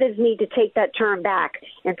 Conservatives need to take that term back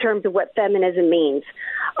in terms of what feminism means.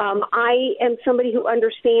 I am somebody who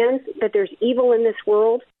understands that there's evil in this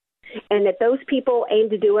world and that those people aim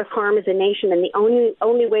to do us harm as a nation, and the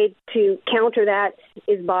only way to counter that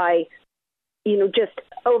is by, just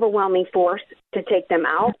overwhelming force to take them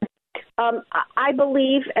out. I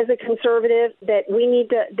believe as a conservative that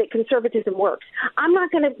that conservatism works. I'm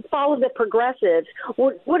not going to follow the progressives.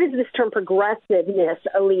 What is this term progressiveness,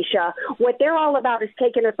 Alicia? What they're all about is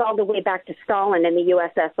taking us all the way back to Stalin and the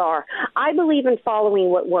USSR. I believe in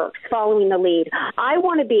following what works, following the lead. I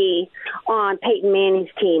want to be on Peyton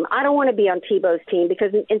Manning's team. I don't want to be on Tebow's team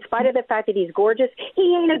because in spite of the fact that he's gorgeous,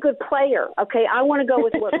 he ain't a good player, okay? I want to go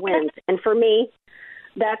with what wins. And for me,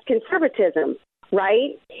 that's conservatism.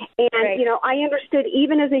 Right? And, I understood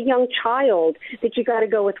even as a young child that you got to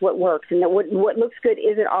go with what works and that what looks good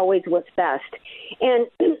isn't always what's best. And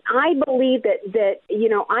I believe that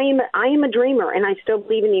I am a dreamer, and I still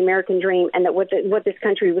believe in the American dream, and that what this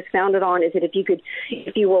country was founded on is that if you could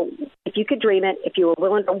dream it, if you were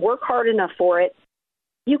willing to work hard enough for it,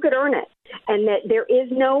 you could earn it. And that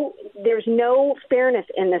there's no fairness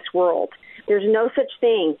in this world. There's no such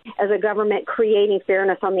thing as a government creating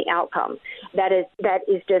fairness on the outcome. That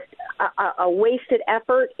is just a wasted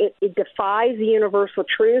effort. It defies the universal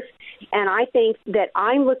truth. And I think that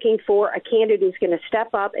I'm looking for a candidate who's going to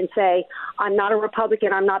step up and say, I'm not a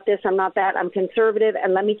Republican, I'm not this, I'm not that, I'm conservative.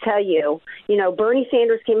 And let me tell you, Bernie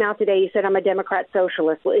Sanders came out today, he said, I'm a Democrat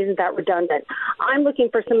socialist. Well, isn't that redundant? I'm looking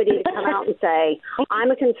for somebody to come out and say, I'm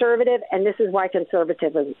a conservative, and this is why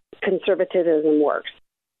conservatism works.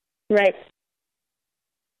 Right.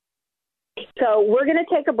 So we're going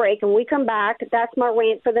to take a break, and we come back. That's my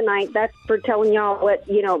rant for the night. That's for telling y'all what,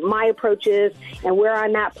 my approach is and where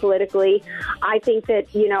I'm at politically. I think that,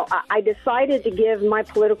 I decided to give my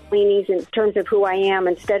political leanings in terms of who I am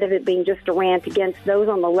instead of it being just a rant against those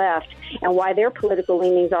on the left and why their political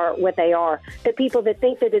leanings are what they are. The people that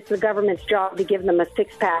think that it's the government's job to give them a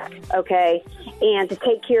six-pack, okay, and to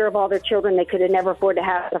take care of all their children they could have never afforded to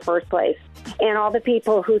have in the first place. and all the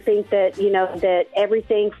people who think that, that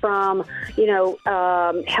everything from,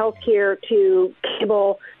 healthcare to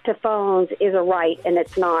cable to phones is a right, and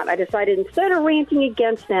it's not. I decided instead of ranting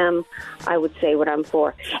against them, I would say what I'm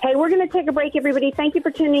for. Hey, we're going to take a break, everybody. Thank you for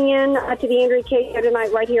tuning in to the Andrea Kaye Show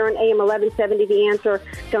tonight right here on AM 1170, The Answer.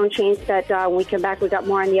 Don't change that dial. When we come back, we got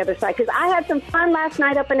more on the other side, because I had some fun last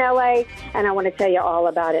night up in L.A., and I want to tell you all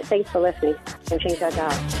about it. Thanks for listening. Don't change that dial.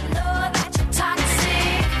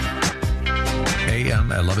 AM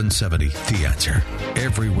 1170, The Answer.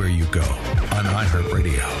 Everywhere you go on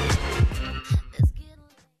iHeartRadio.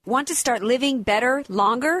 Want to start living better,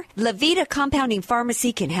 longer? Levita Compounding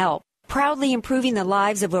Pharmacy can help. Proudly improving the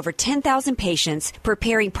lives of over 10,000 patients,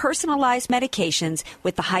 preparing personalized medications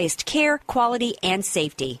with the highest care, quality, and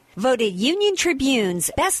safety. Voted Union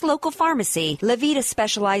Tribune's best local pharmacy, Levita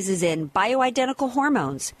specializes in bioidentical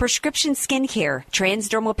hormones, prescription skincare,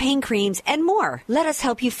 transdermal pain creams, and more. Let us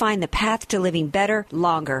help you find the path to living better,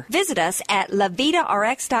 longer. Visit us at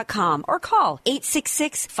LevitaRx.com or call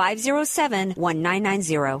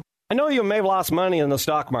 866-507-1990. I know you may have lost money in the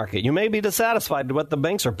stock market. You may be dissatisfied with what the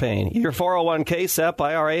banks are paying. Your 401k, SEP,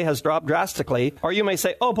 IRA has dropped drastically. Or you may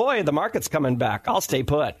say, oh boy, the market's coming back. I'll stay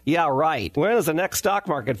put. Yeah, right. When is the next stock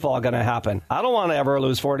market fall going to happen? I don't want to ever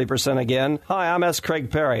lose 40% again. Hi, I'm S. Craig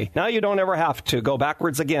Perry. Now you don't ever have to go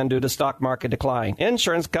backwards again due to stock market decline.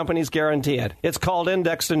 Insurance companies guarantee it. It's called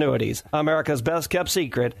indexed annuities. America's best kept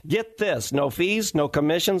secret. Get this. No fees, no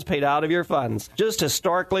commissions paid out of your funds. Just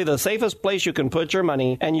historically the safest place you can put your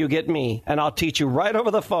money, and you get me, and I'll teach you right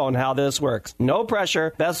over the phone how this works. No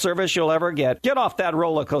pressure. Best service you'll ever get. Get off that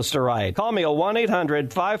roller coaster ride. Call me at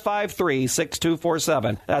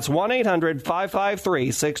 1-800-553-6247. That's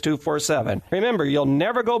 1-800-553-6247. Remember, you'll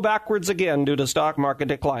never go backwards again due to stock market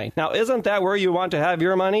decline. Now, isn't that where you want to have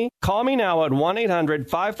your money? Call me now at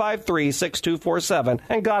 1-800-553-6247,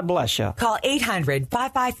 and God bless you. Call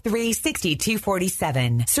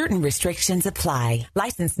 800-553-6247. Certain restrictions apply.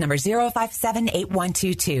 License number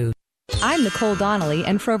 0578122. I'm Nicole Donnelly,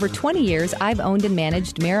 and for over 20 years, I've owned and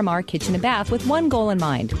managed Miramar Kitchen and Bath with one goal in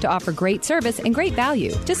mind, to offer great service and great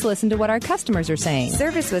value. Just listen to what our customers are saying.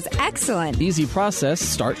 Service was excellent. Easy process,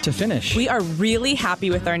 start to finish. We are really happy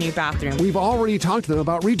with our new bathroom. We've already talked to them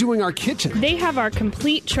about redoing our kitchen. They have our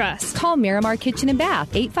complete trust. Call Miramar Kitchen and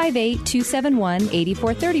Bath,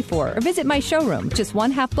 858-271-8434, or visit my showroom, just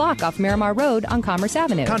one half block off Miramar Road on Commerce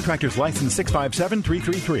Avenue. Contractors license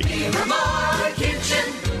 657-333. Miramar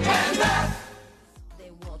Kitchen and Bath.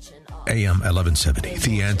 AM 1170,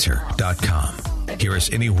 TheAnswer.com. Hear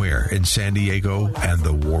us anywhere in San Diego and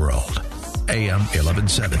the world. AM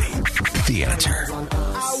 1170, The Answer.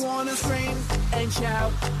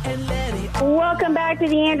 Welcome back to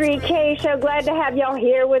the Andrea Kaye Show. Glad to have y'all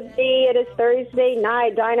here with me. It is Thursday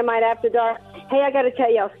night, Dynamite After Dark. Hey, I got to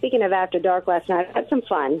tell y'all, speaking of After Dark last night, I had some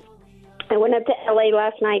fun. I went up to L.A.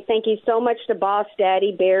 last night. Thank you so much to Boss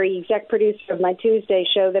Daddy Barry, exec producer of my Tuesday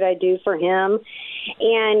show that I do for him.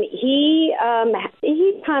 And he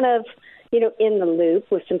kind of, in the loop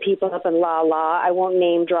with some people up in La La. I won't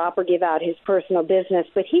name drop or give out his personal business,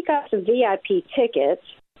 but he got some VIP tickets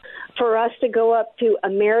for us to go up to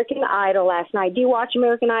American Idol last night. Do you watch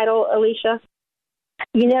American Idol, Alicia?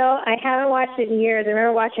 I haven't watched it in years. I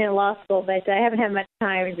remember watching it in law school, but I haven't had much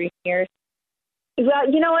time in recent years.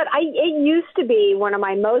 Well, you know what? It used to be one of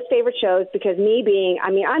my most favorite shows because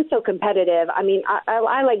I'm so competitive. I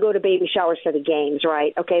like go to baby showers for the games,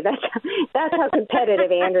 right? Okay, that's how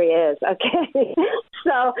competitive Andrea is. Okay,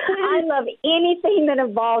 so I love anything that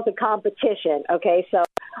involves a competition. Okay, so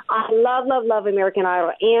I love American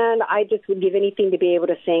Idol, and I just would give anything to be able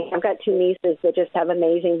to sing. I've got two nieces that just have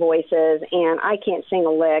amazing voices, and I can't sing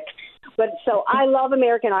a lick. But so I love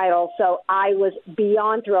American Idol, so I was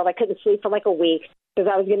beyond thrilled. I couldn't sleep for like a week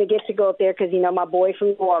because I was going to get to go up there because, my boy from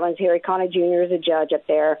New Orleans, Harry Connick Jr., is a judge up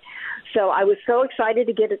there. So I was so excited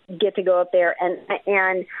to get to go up there. And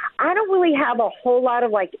I don't really have a whole lot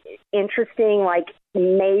of, interesting,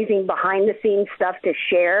 amazing behind-the-scenes stuff to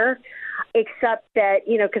share, except that,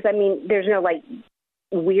 because, there's no,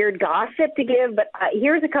 weird gossip to give, but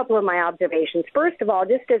here's a couple of my observations. First of all,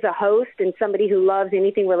 just as a host and somebody who loves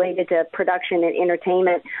anything related to production and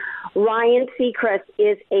entertainment, Ryan Seacrest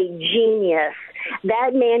is a genius.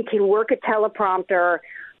 That man can work a teleprompter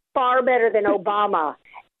far better than Obama.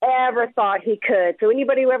 ever thought he could. So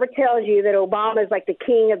anybody who ever tells you that Obama is like the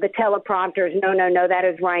king of the teleprompters, no, that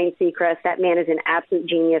is Ryan Seacrest. That man is an absolute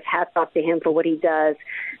genius. Hats off to him for what he does,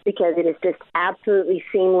 because it is just absolutely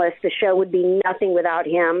seamless. The show would be nothing without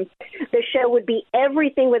him. The show would be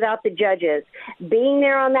everything without the judges. Being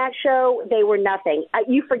there on that show, they were nothing.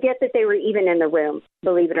 You forget that they were even in the room,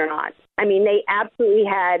 believe it or not. I mean, they absolutely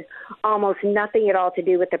had almost nothing at all to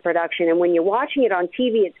do with the production. And when you're watching it on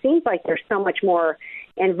TV, it seems like there's so much more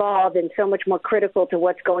involved and so much more critical to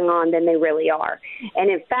what's going on than they really are.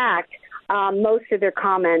 And in fact, most of their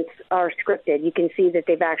comments are scripted. You can see that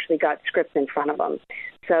they've actually got scripts in front of them.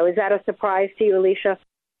 So is that a surprise to you, Alicia?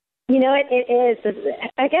 You know, it is.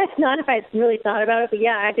 I guess not if I really thought about it, but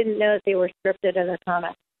yeah, I didn't know that they were scripted in the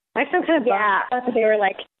comments. I kind of thought that they were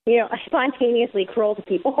like, you know, spontaneously cruel to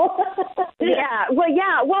people. Well,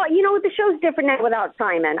 you know, the show's different now without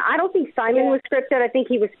Simon. I don't think Simon was scripted. I think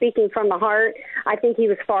he was speaking from the heart. I think he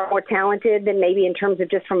was far more talented than maybe in terms of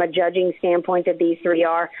just from a judging standpoint that these three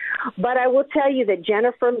are. But I will tell you that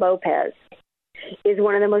Jennifer Lopez is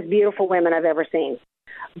one of the most beautiful women I've ever seen.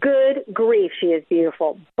 Good grief, she is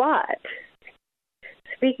beautiful. But,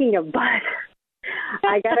 speaking of but,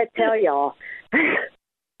 I got to tell y'all,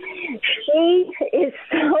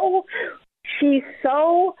 she's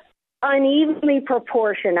so unevenly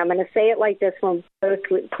proportioned. I'm going to say it like this from a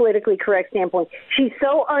politically correct standpoint. She's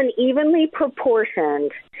so unevenly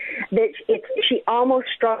proportioned that she almost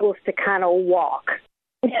struggles to kind of walk.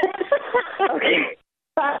 Okay.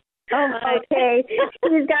 Okay.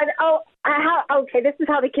 She's got, this is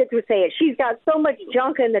how the kids would say it. She's got so much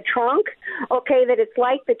junk in the trunk, okay, that it's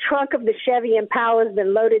like the trunk of the Chevy Impala has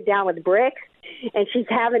been loaded down with bricks, and she's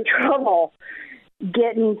having trouble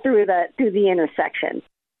getting through the intersection.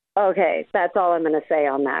 Okay, that's all I'm going to say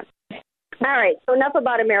on that. All right, so enough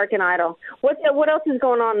about American Idol. What else is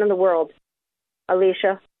going on in the world,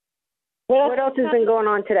 Alicia? What else has been going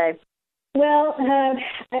on today? Well,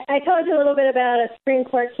 I told you a little bit about a Supreme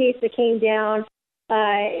Court case that came down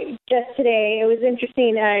just today. It was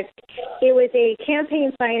interesting. It was a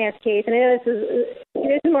campaign finance case, and I know this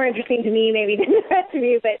is more interesting to me maybe than the rest of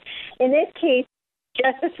you, but in this case,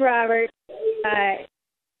 Justice Roberts,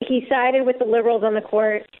 he sided with the liberals on the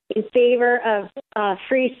court in favor of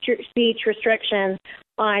free speech restrictions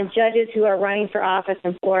on judges who are running for office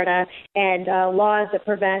in Florida and laws that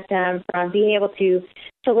prevent them from being able to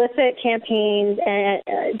solicit campaign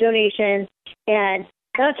donations and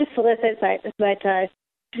not just solicit, but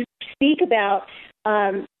speak about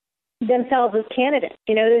themselves as candidates.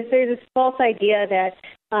 You know, there's this false idea that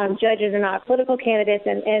judges are not political candidates,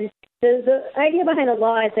 and the idea behind the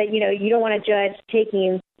law is that, you know, you don't want a judge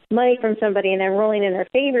taking money from somebody and then ruling in their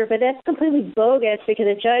favor, but that's completely bogus because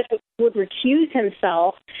a judge would recuse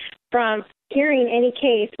himself from hearing any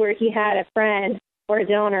case where he had a friend or a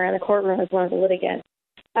donor in the courtroom as one of the litigants.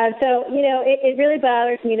 So, you know, it really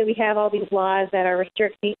bothers me that we have all these laws that are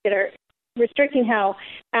restricting how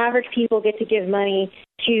average people get to give money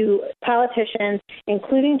to politicians,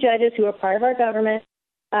 including judges who are part of our government.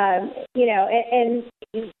 You know, and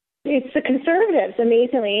it's the conservatives,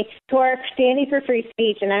 amazingly, who are standing for free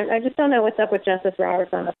speech, and I just don't know what's up with Justice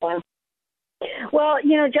Roberts on this one. Well,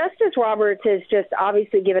 you know, Justice Roberts has just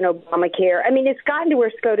obviously given Obamacare. I mean, it's gotten to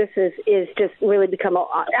where SCOTUS is just really become,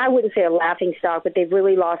 I wouldn't say a laughing stock, but they've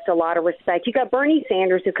really lost a lot of respect. You got Bernie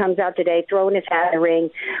Sanders, who comes out today throwing his hat in the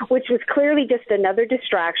ring, which was clearly just another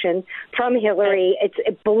distraction from Hillary. It's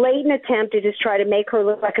a blatant attempt to just try to make her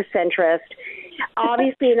look like a centrist.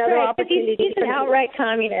 Obviously, another opportunity. He's an outright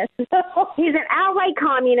communist. He's an outright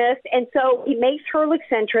communist, and so he makes her look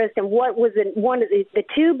centrist. And what was one of the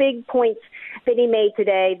two big points that he made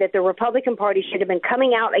today that the Republican Party should have been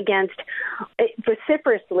coming out against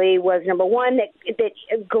vociferously was, number one, that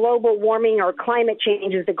global warming or climate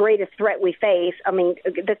change is the greatest threat we face. I mean,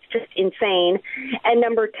 that's just insane. And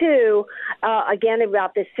number two, again,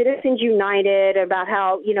 about the Citizens United, about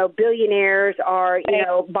how, you know, billionaires are, you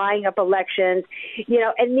know, buying up elections, you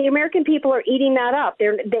know, and the American people are eating that up.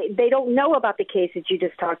 They don't know about the case that you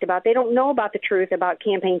just talked about. They don't know about the truth about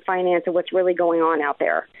campaign finance and what's really going on out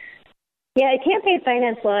there. Yeah, campaign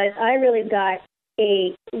finance laws, I really got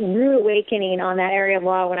a rude awakening on that area of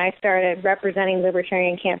law when I started representing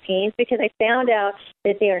libertarian campaigns, because I found out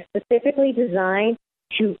that they are specifically designed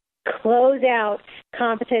to close out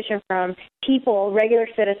competition from people, regular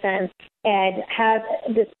citizens, and have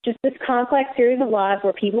this complex series of laws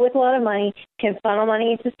where people with a lot of money can funnel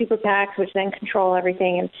money into super PACs, which then control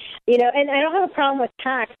everything. And, you know, and I don't have a problem with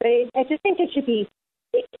PACs, but I just think it should be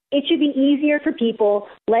easier for people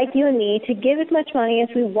like you and me to give as much money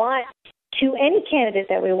as we want to any candidate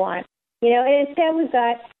that we want. You know, and instead we've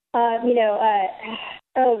got,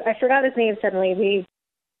 I forgot his name suddenly, the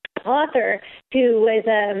author who was,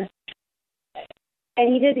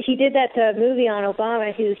 and he did that movie on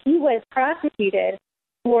Obama, he was prosecuted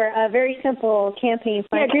for a very simple campaign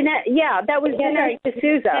finance. That was Dinesh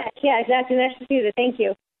D'Souza. Yeah, exactly, Dinesh D'Souza. Thank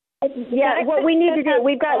you. Yeah, what we need to do,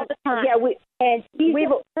 we've got, and he's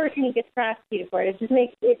the person who gets prosecuted for it.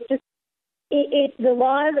 The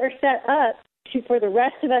laws are set up for the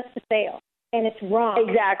rest of us to fail. And it's wrong.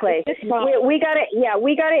 Exactly. It's wrong. We got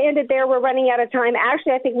to end it there. We're running out of time.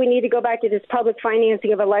 Actually, I think we need to go back to this public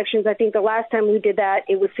financing of elections. I think the last time we did that,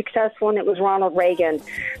 it was successful, and it was Ronald Reagan.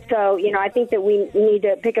 So, I think that we need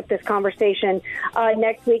to pick up this conversation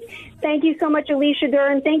next week. Thank you so much, Alicia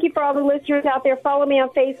Duran. Thank you for all the listeners out there. Follow me on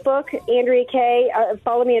Facebook, Andrea Kaye.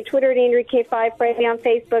 Follow me on Twitter at Andrea Kaye5. Friend me on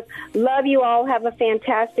Facebook. Love you all. Have a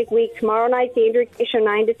fantastic week. Tomorrow night, the Andrea Kaye Show,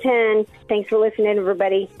 9 to 10. Thanks for listening,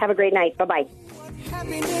 everybody. Have a great night. Bye-bye.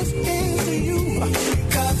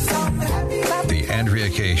 The Andrea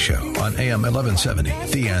Kaye Show on AM 1170.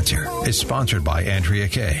 The Answer is sponsored by Andrea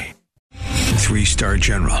Kaye. 3-star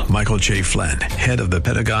General Michael J. Flynn, head of the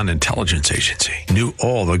Pentagon Intelligence Agency, knew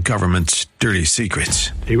all the government's dirty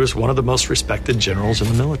secrets. He was one of the most respected generals in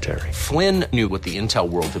the military. Flynn knew what the intel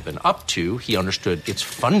world had been up to. He understood its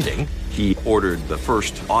funding. He ordered the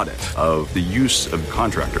first audit of the use of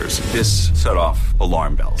contractors. This set off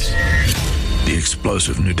alarm bells. The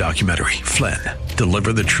explosive new documentary, Flynn,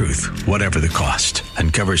 Deliver the Truth, Whatever the Cost,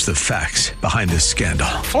 uncovers the facts behind this scandal.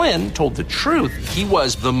 Flynn told the truth. He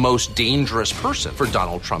was the most dangerous person for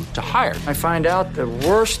Donald Trump to hire. I find out the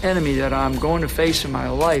worst enemy that I'm going to face in my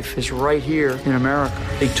life is right here in America.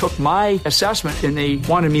 They took my assessment and they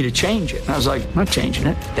wanted me to change it. And I was like, I'm not changing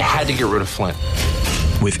it. They had to get rid of Flynn.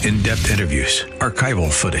 With in-depth interviews,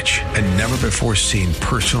 archival footage, and never-before-seen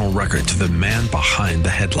personal records of the man behind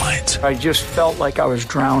the headlines. I just felt like I was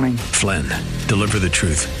drowning. Flynn, Deliver the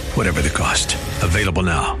Truth, Whatever the Cost. Available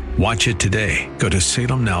now. Watch it today. Go to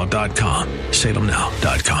salemnow.com.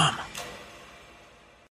 salemnow.com.